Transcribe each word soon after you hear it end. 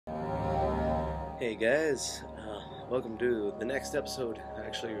Hey guys, welcome to the next episode.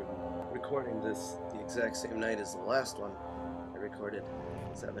 Actually, recording this the exact same night as the last one I recorded,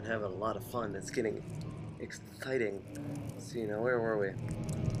 so I've been having a lot of fun. It's getting exciting. Let's see, now where were we?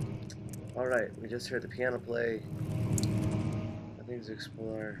 Alright, we just heard the piano play. Things to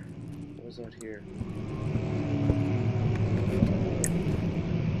explore. What was out here?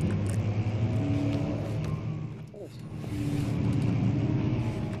 Oh.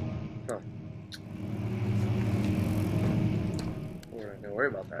 Huh. We're not gonna worry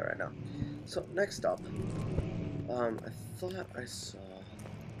about that right now. So next up, I thought I saw.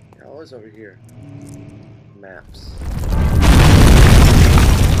 Yeah, I was over here. Maps.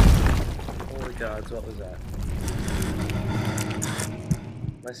 Holy gods, what was that?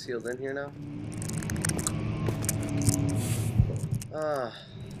 Am I sealed in here now? Ah.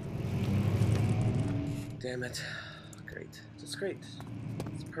 Damn it. Great. It's great.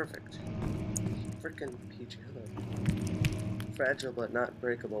 It's perfect. Frickin' peachy. Hello. Fragile but not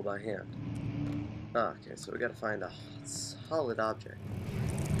breakable by hand. Ah, okay, so we gotta find a solid object.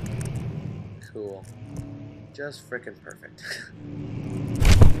 Cool. Just frickin' perfect.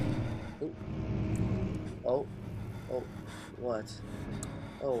 Ooh. Oh. Oh. What?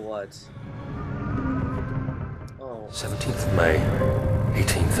 Oh, what? Oh. 17th of May,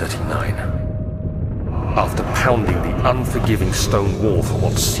 1839. After pounding the unforgiving stone wall for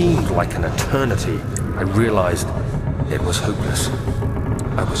what seemed like an eternity, I realized it was hopeless.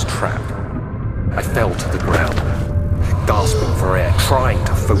 I was trapped. I fell to the ground, gasping for air, trying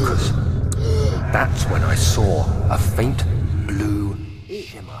to focus. That's when I saw a faint blue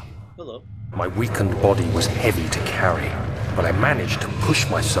shimmer. Hello. My weakened body was heavy to carry, but I managed to push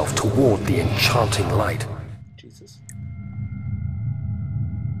myself toward the enchanting light. Jesus.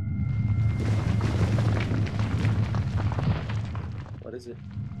 What is it?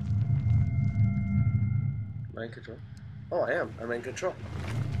 Am I in control? Oh, I am. I'm in control.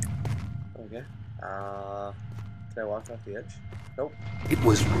 Okay. Can I walk off the edge? Nope. It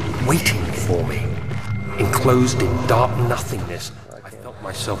was waiting for me. Enclosed in dark nothingness, I felt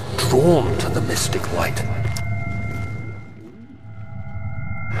myself drawn to the mystic light.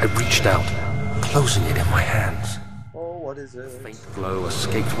 I reached out, closing it in my hands. Oh, what is it? A faint glow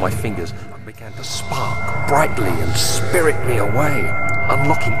escaped my fingers and began to spark brightly and spirit me away,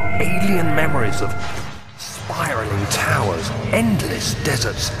 unlocking alien memories of spiraling towers, endless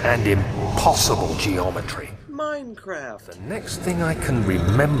deserts, and impossible geometry. Minecraft! The next thing I can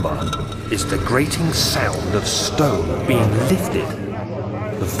remember is the grating sound of stone being lifted,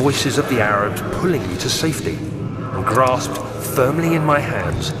 the voices of the Arabs pulling me to safety, and grasped firmly in my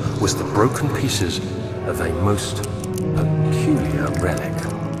hands was the broken pieces of a most peculiar relic.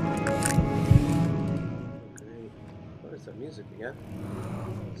 Great. What is that music again?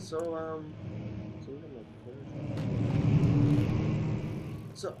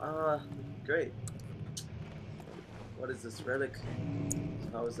 Great. What is this relic?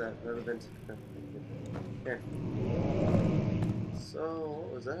 How is that relevant? Here. So,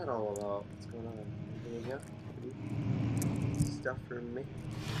 what was that all about? What's going on? Anything in here? Stuff for me?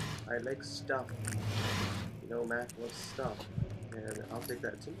 I like stuff. You know, Mac loves stuff. And I'll take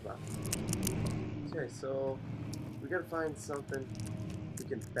that too. Okay, so we gotta find something we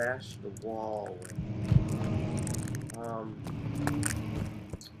can bash the wall with.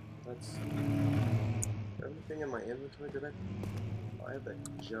 Let's see. Everything in my inventory, did I? Oh, I have that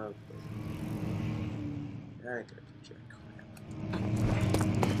jug. I ain't gonna do jack crap.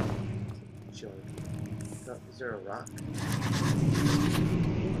 Jug. No, is there a rock?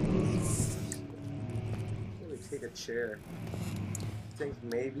 Maybe take a chair. Think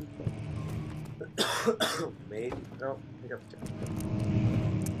maybe? Maybe? No, pick up the chair.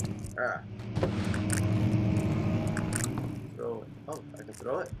 Ah. Throw it. Oh, I can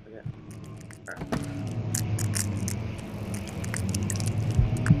throw it? Okay. Alright.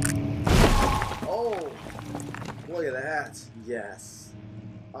 Oh! Look at that! Yes.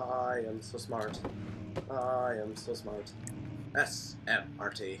 I am so smart. I am so smart.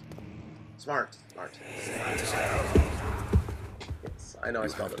 S-M-R-T. Smart. Smart. Yes, I know I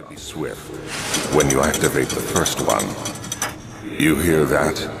spelled it wrong. Be swift when you activate the first one. You hear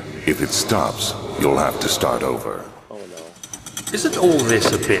that? If it stops, you'll have to start over. Oh no. Isn't all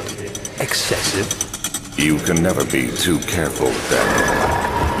this a bit excessive? You can never be too careful, Daniel.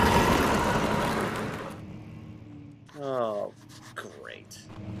 Oh, great.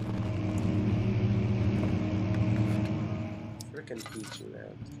 Frickin' peachy,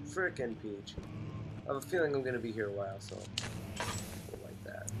 man. Frickin' peachy. I have a feeling I'm gonna be here a while, so we'll like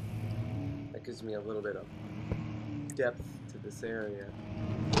that. That gives me a little bit of depth to this area.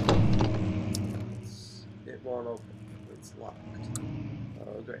 won't open. It's locked.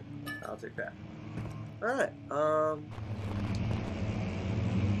 Oh, great. I'll take that. Alright,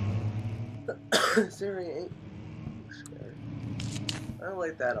 Siri ain't scary. I'll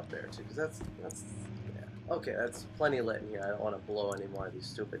light that up there too, because that's yeah. Okay, that's plenty lit in here. I don't want to blow any more of these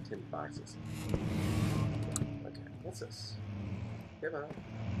stupid tin boxes. Okay, what's this? Paper.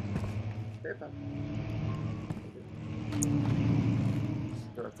 Paper.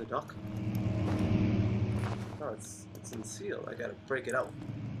 Do I have to duck? Oh, it's unsealed. I gotta break it out.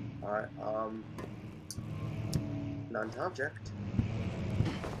 Alright, blunt object.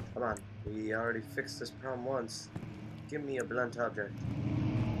 Come on, we already fixed this problem once. Give me a blunt object.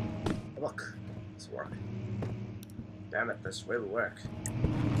 Look, it's working. Damn it, this will work.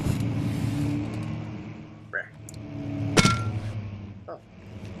 Oh.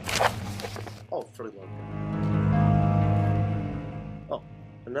 Oh, for the oh,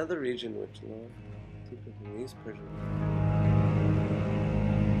 another region which no people from these prisons.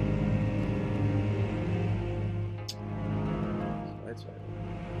 That's right.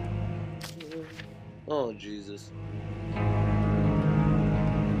 Oh, Jesus.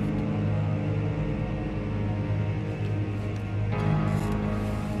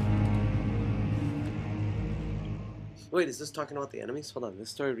 Wait, is this talking about the enemies? Hold on, this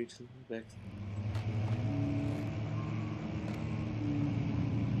story reaches back.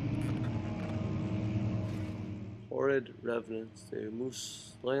 Horrid revenants. They move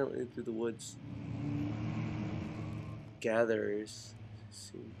silently through the woods. Gatherers.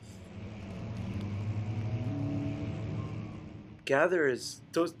 Gatherers.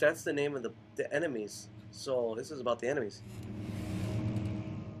 That's the name of the enemies. So this is about the enemies.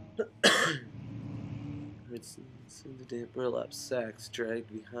 It's the damp burlap sacks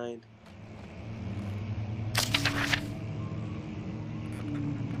dragged behind.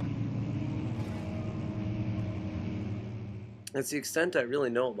 That's the extent I really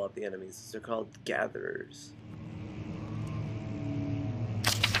know about the enemies. They're called gatherers.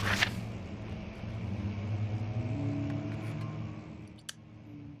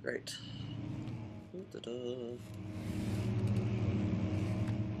 Great.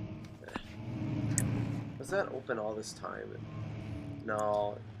 Was that open all this time?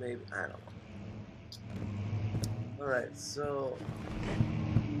 No, maybe, I don't know. Alright, so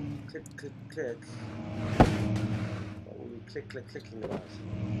click, click, click. What were we clicking about?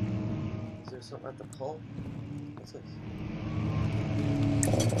 Is there something at the pull? What's this?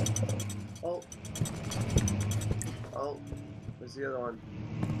 Oh. Oh. Where's the other one?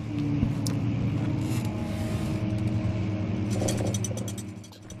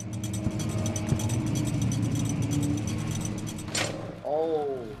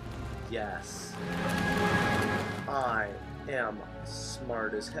 Oh, yes. I am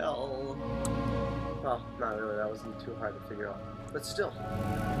smart as hell. Well, not really. That wasn't too hard to figure out. But still,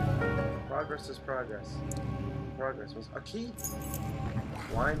 progress is progress. Progress was a key.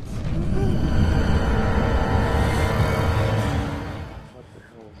 Wine. What the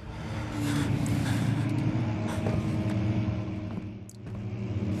hell is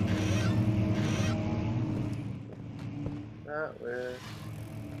that? With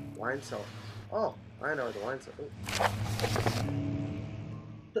wine cellar. Oh, I know the wine cellar.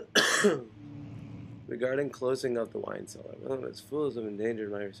 Regarding closing of the wine cellar, one of its fools have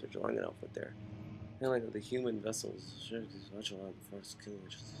endangered my research long enough with their handling of the human vessels. Sure, there's much allowed before it's killing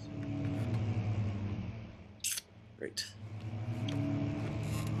witches. Great.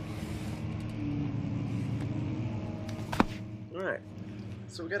 Alright,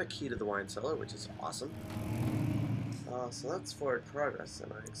 so we got a key to the wine cellar, which is awesome. So that's forward progress,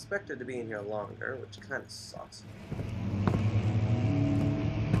 and I expected to be in here longer, which kind of sucks.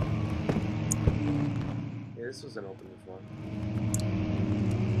 Yeah, this wasn't open before.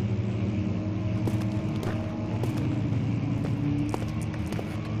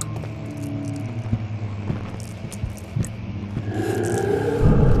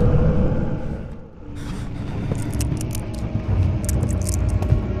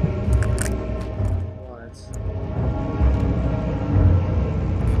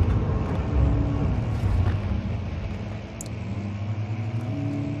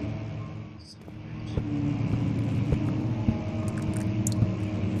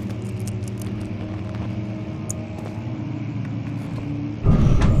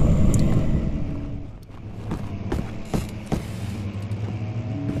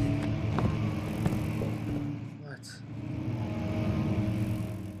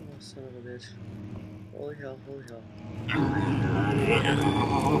 Holy hell, holy hell.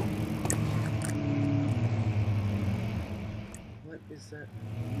 What is that?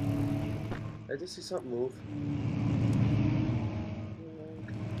 I just see something move.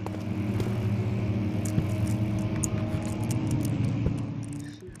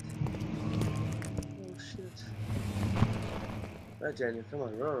 Oh shit. Alright, Daniel, come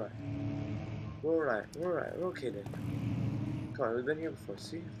on, we're alright. We're alright, we're alright, we're okay then. Come on, we've been here before,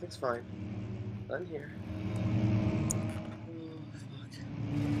 see? Everything's fine. Not in here. Oh, fuck.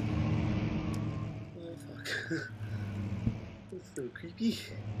 Oh, fuck. That's so creepy.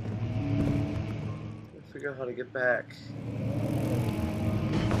 Gotta figure out how to get back.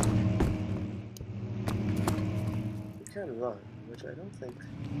 We can run, which I don't think.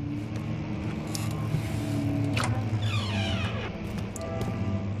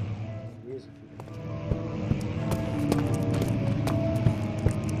 Music.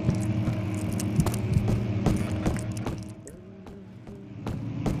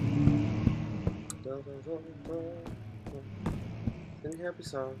 Sing a happy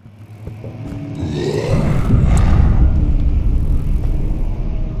song.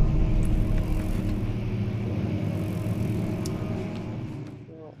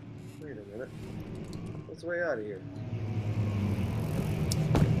 Well, wait a minute. What's the way out of here?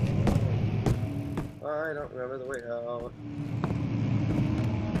 I don't remember the way out.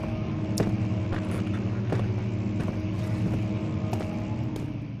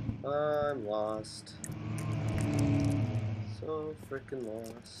 I'm lost. So freaking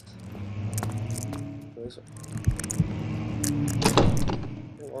lost. Go this way.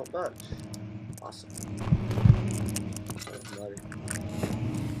 It won't budge. Awesome. Oh, buddy.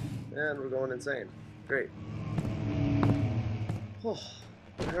 And we're going insane. Great. Oh,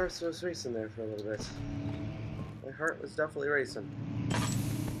 my heart was racing there for a little bit. My heart was definitely racing.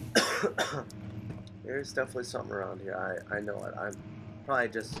 There's definitely something around here. I know it. I'm probably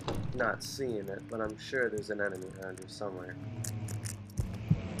just not seeing it, but I'm sure there's an enemy around here somewhere.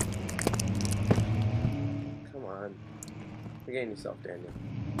 Come on. Regain yourself, Daniel.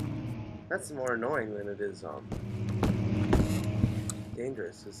 That's more annoying than it is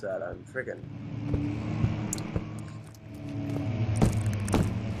dangerous, is that I'm friggin'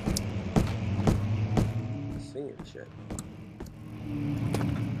 seeing shit.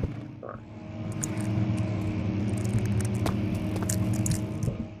 Huh.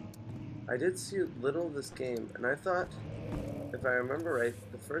 I did see little of this game, and I thought, if I remember right,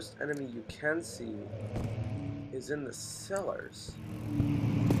 the first enemy you can see is in the cellars.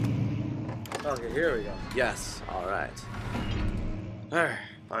 Okay, here we go. Yes, alright. Alright,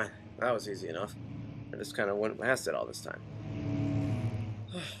 fine. That was easy enough. I just kind of went past it all this time.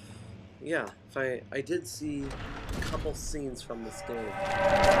 Yeah, if I did see a couple scenes from this game.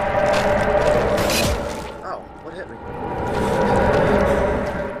 Oh, what hit me?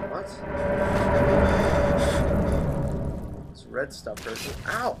 What? This red stuff hurt me.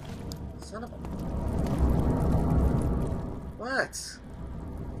 Ow! Son of a... What?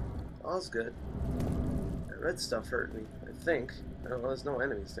 All's good. That red stuff hurt me, I think. I don't know, there's no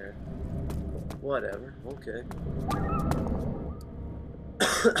enemies there. Whatever, okay.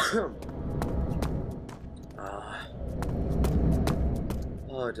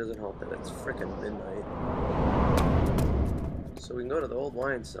 Oh, it doesn't help that it's frickin' midnight. So we can go to the old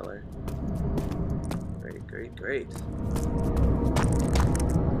wine cellar. Great, great, great.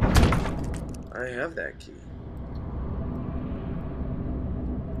 I have that key.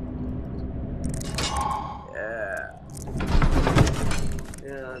 Yeah.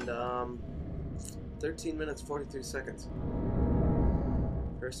 And, 13 minutes, 43 seconds.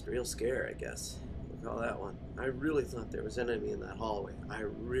 First real scare, I guess. We'll call that one. I really thought there was an enemy in that hallway. I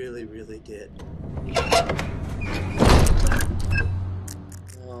really, really did.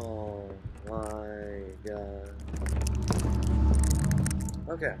 Oh my god.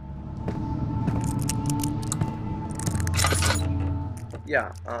 Okay.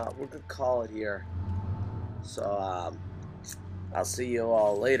 Yeah, we're gonna call it here. So, I'll see you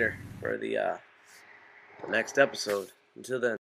all later for the next episode. Until then.